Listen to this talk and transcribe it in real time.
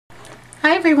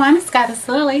Hi everyone, it's Goddess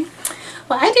Lily.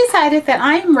 Well, I decided that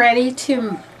I'm ready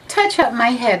to touch up my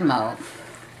head mold.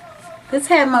 This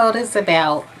head mold is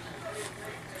about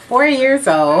 4 years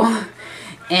old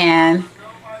and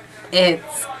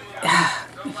it's,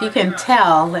 if you can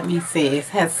tell, let me see, it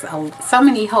has so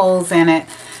many holes in it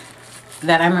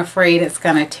that I'm afraid it's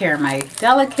going to tear my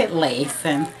delicate lace,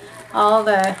 and all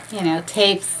the,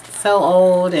 tape's so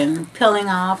old and peeling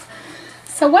off.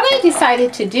 So what I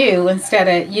decided to do, instead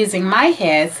of using my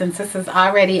head, since this is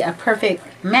already a perfect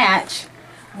match,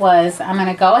 was I'm going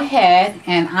to go ahead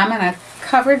and I'm going to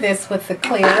cover this with the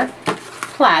clear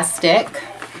plastic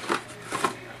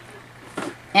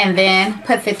and then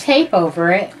put the tape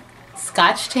over it,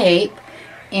 Scotch tape,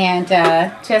 and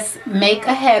just make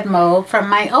a head mold from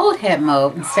my old head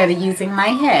mold instead of using my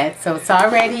head. So it's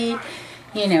already,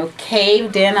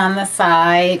 caved in on the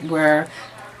side where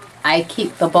I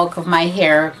keep the bulk of my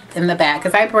hair in the back,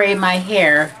 because I braid my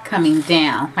hair coming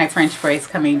down, my French braids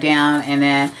coming down, and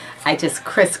then I just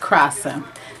crisscross them.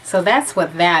 So that's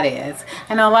what that is.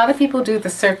 I know a lot of people do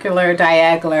the circular,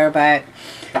 diagonal, but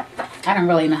I don't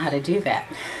really know how to do that.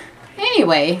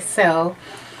 Anyway, so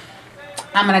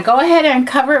I'm going to go ahead and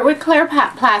cover it with clear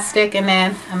plastic, and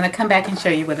then I'm going to come back and show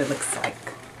you what it looks like.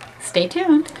 Stay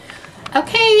tuned.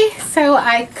 Okay, so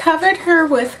I covered her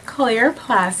with clear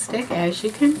plastic, as you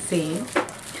can see.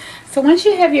 So once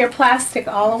you have your plastic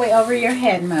all the way over your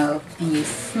head mold and you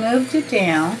smoothed it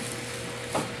down,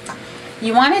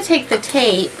 you want to take the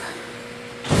tape,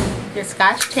 your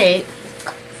Scotch tape,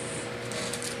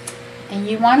 and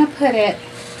you want to put it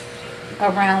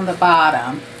around the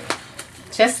bottom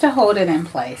just to hold it in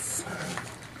place.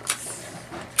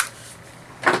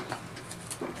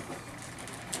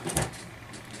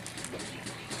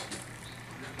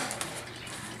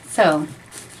 So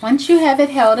once you have it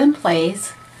held in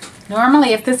place, normally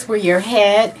if this were your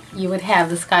head, you would have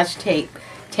the Scotch tape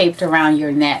taped around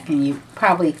your neck, and you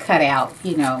probably cut out,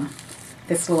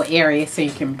 this little area so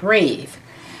you can breathe.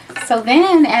 So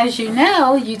then, as you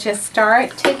know, you just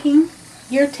start taking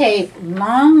your tape,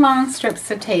 long strips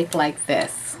of tape like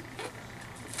this.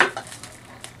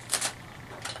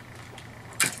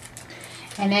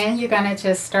 And then you're going to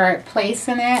just start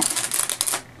placing it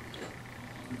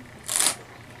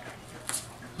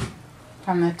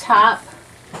from the top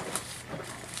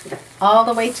all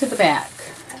the way to the back.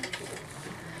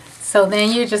 So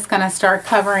then you're just going to start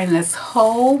covering this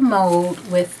whole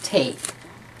mold with tape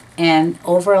and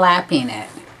overlapping it.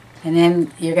 And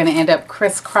then you're going to end up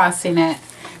crisscrossing it.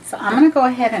 So I'm going to go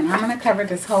ahead and I'm going to cover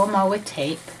this whole mold with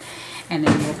tape, and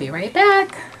then we'll be right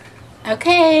back.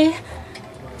 Okay,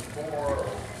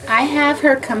 I have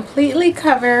her completely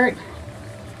covered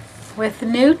with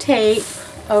new tape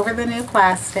over the new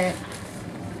plastic.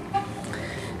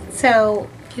 So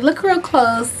if you look real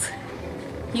close,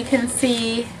 you can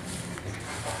see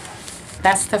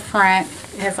that's the front.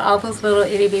 It has all those little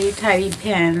itty bitty tiny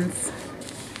pins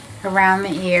around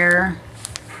the ear,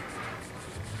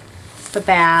 the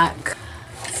back.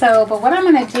 So, but what I'm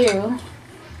going to do,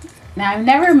 now I've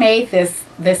never made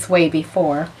this way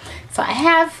before. So I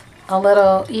have a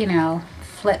little,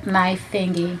 flip knife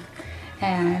thingy,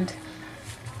 and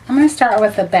I'm going to start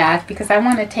with the back because I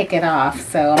want to take it off.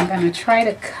 So I'm going to try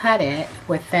to cut it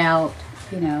without,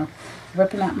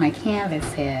 ripping up my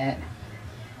canvas head.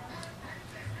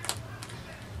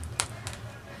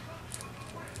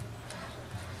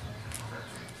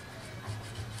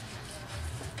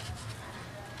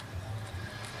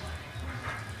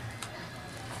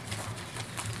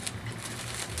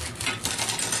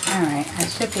 Alright, I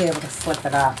should be able to slip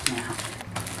it off now.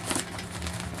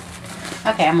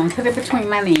 Okay, I'm going to put it between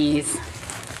my knees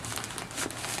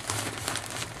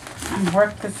and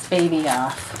work this baby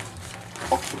off.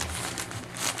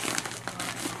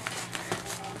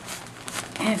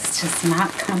 It's just not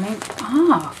coming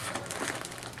off.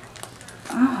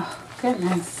 Oh,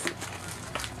 goodness.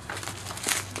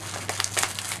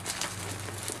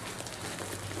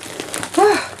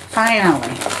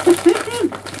 Finally.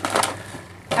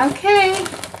 Okay,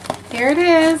 here it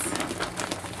is.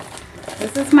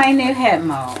 This is my new head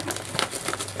mold.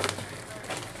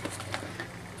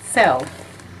 So,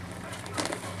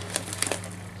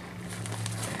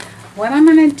 what I'm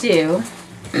going to do,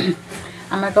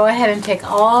 I'm going to go ahead and take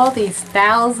all these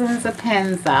thousands of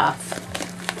pins off.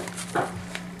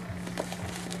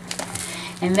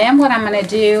 And then what I'm going to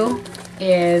do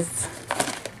is,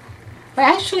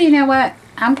 well, actually, you know what?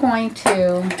 I'm going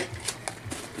to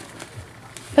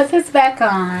put this back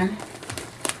on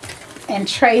and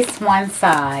trace one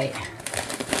side,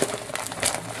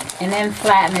 and then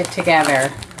flatten it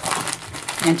together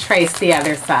and trace the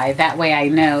other side. That way I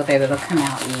know that it'll come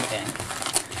out even.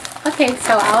 Okay,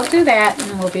 so I'll do that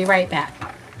and we'll be right back.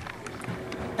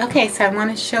 Okay, so I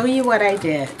want to show you what I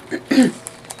did.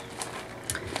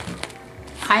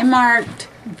 I marked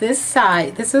this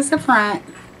side. This is the front.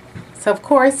 So of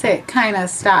course it kind of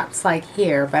stops like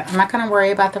here, but I'm not going to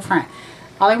worry about the front.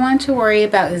 All I wanted to worry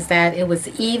about is that it was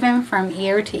even from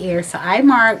ear to ear. So I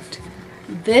marked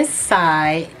this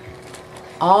side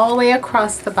all the way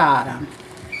across the bottom.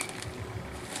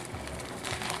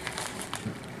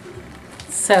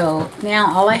 So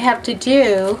now all I have to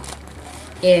do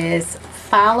is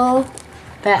follow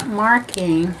that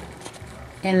marking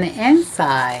in the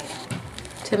inside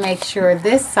to make sure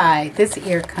this side, this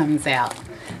ear comes out.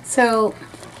 So,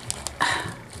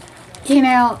 you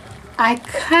know, I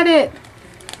cut it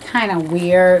kind of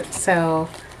weird, so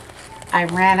I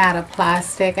ran out of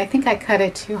plastic. I think I cut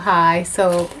it too high,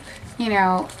 so, you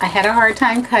know, I had a hard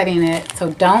time cutting it.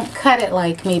 So don't cut it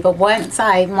like me, but once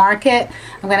I mark it,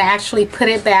 I'm going to actually put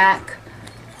it back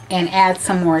and add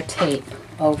some more tape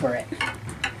over it.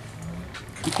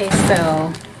 Okay,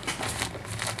 so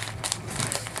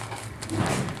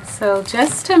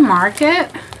just to mark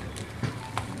it,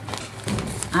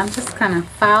 I'm just going to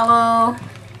follow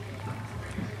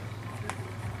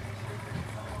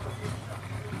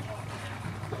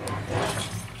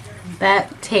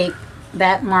that tape,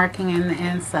 that marking in the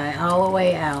inside all the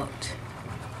way out.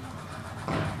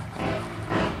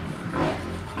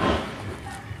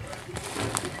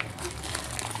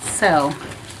 So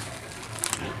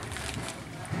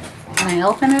when I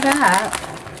open it up,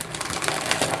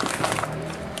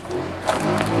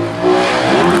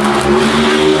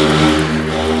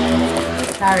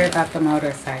 sorry about the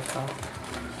motorcycle.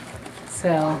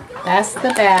 So that's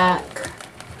the back,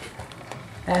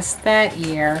 that's that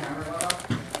ear,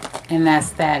 and that's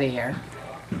that ear.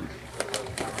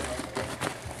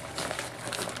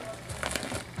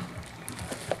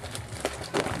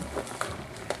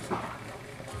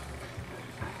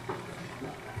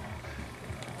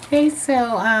 Okay,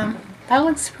 so that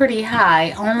looks pretty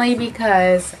high, only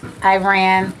because I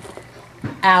ran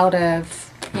out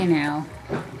of, you know,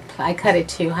 I cut it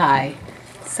too high.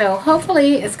 So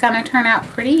hopefully it's going to turn out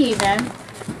pretty even.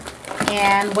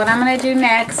 And what I'm going to do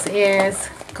next is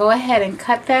go ahead and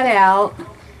cut that out.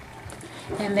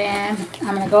 And then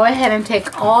I'm going to go ahead and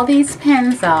take all these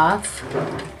pins off.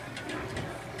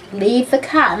 Leave the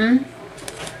cotton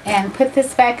and put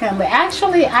this back in. But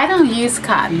actually I don't use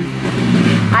cotton.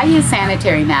 I use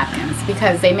sanitary napkins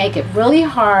because they make it really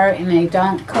hard and they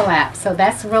don't collapse. So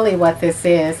that's really what this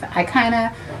is. I kind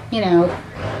of, you know,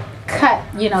 cut,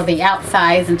 you know, the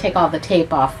outsides and take all the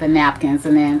tape off the napkins,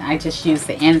 and then I just use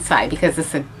the inside because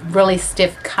it's a really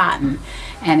stiff cotton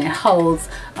and it holds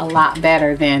a lot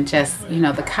better than just, you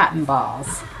know, the cotton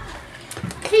balls.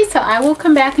 Okay, so I will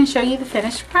come back and show you the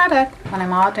finished product when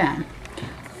I'm all done.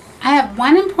 I have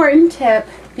one important tip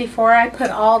before I put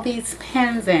all these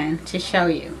pins in to show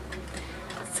you.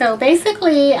 So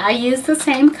basically I use the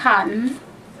same cotton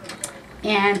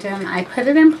and I put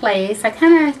it in place. I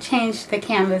kind of changed the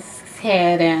canvas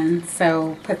head and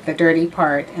so put the dirty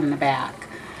part in the back.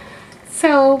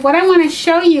 So what I want to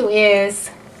show you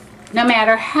is no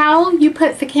matter how you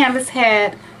put the canvas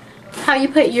head, how you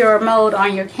put your mold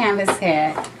on your canvas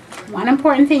head, one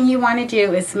important thing you want to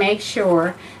do is make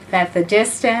sure that the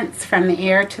distance from the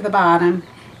ear to the bottom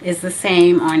is the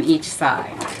same on each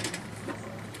side.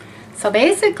 So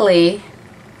basically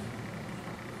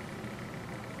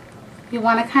you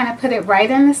want to kind of put it right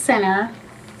in the center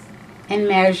and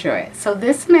measure it. So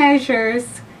this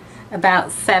measures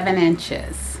about 7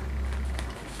 inches.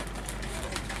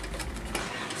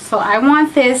 So I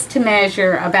want this to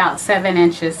measure about 7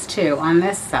 inches too on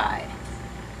this side.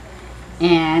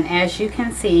 And as you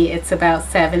can see, it's about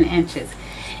 7 inches.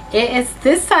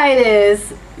 This side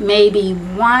is maybe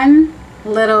 1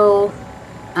 little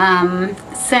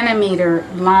centimeter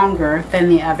longer than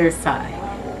the other side.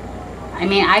 I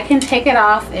mean, I can take it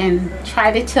off and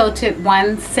try to tilt it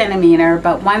 1 centimeter,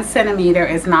 but 1 centimeter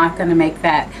is not going to make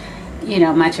that, you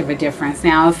know, much of a difference.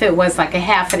 Now, if it was like a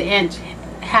half an inch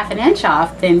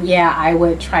off, then yeah, I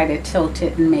would try to tilt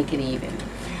it and make it even.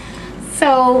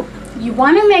 So you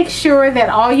want to make sure that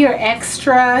all your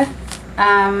extra,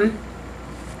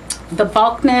 the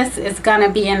bulkness is going to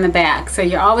be in the back. So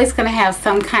you're always going to have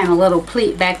some kind of little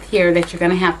pleat back here that you're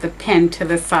going to have to pin to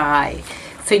the side.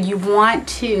 So you want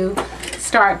to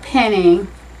start pinning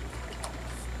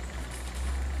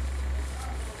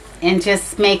and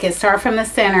just make it, start from the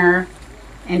center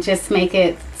and just make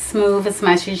it smooth as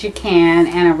much as you can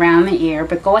and around the ear.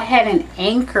 But go ahead and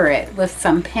anchor it with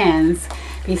some pins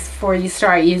before you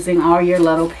start using all your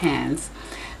little pins.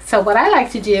 So what I like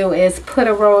to do is put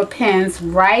a row of pins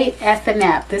right at the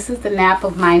nap. This is the nap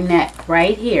of my neck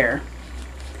right here.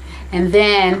 And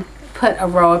then put a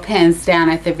row of pins down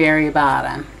at the very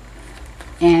bottom.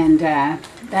 And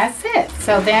that's it.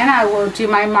 So then I will do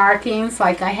my markings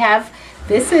like I have.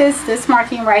 This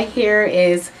marking right here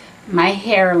is my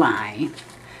hairline.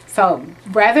 So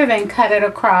rather than cut it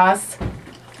across,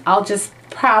 I'll just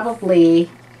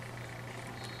probably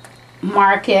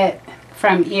mark it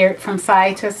from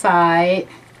side to side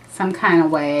some kind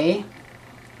of way.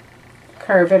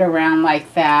 Curve it around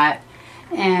like that.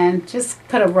 And just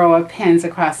put a row of pins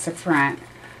across the front.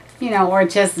 You know, or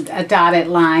just a dotted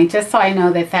line, just so I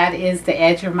know that that is the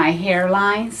edge of my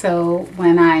hairline. So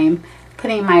when I'm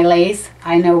putting my lace,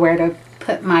 I know where to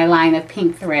put my line of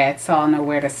pink thread, so I'll know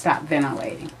where to stop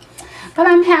ventilating. But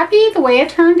I'm happy the way it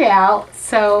turned out.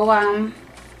 So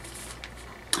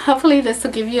hopefully this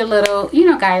will give you a little, you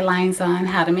know, guidelines on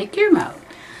how to make your mode.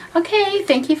 Okay,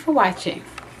 thank you for watching.